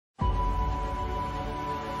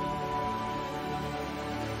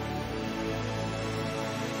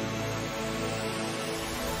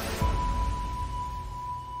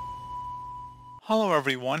Hello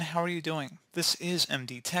everyone, how are you doing? This is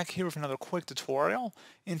MD Tech here with another quick tutorial.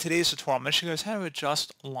 In today's tutorial, I'm going to show you guys how to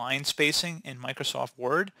adjust line spacing in Microsoft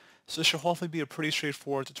Word. So this should hopefully be a pretty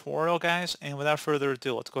straightforward tutorial, guys, and without further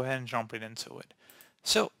ado, let's go ahead and jump right into it.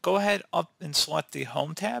 So go ahead up and select the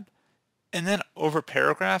Home tab, and then over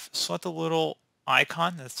Paragraph, select the little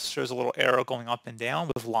icon that shows a little arrow going up and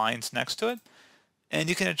down with lines next to it. And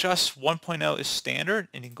you can adjust 1.0 is standard,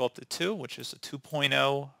 and you can go up to 2, which is a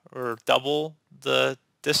 2.0 or double the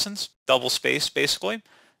distance, double space basically.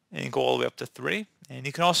 And you can go all the way up to 3. And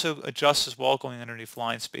you can also adjust as well going underneath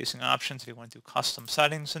line spacing options if you want to do custom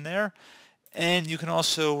settings in there. And you can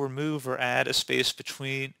also remove or add a space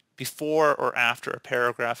between before or after a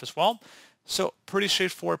paragraph as well. So pretty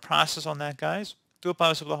straightforward process on that, guys. Do hope I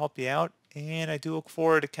was able to help you out, and I do look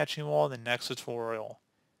forward to catching you all in the next tutorial.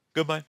 Goodbye.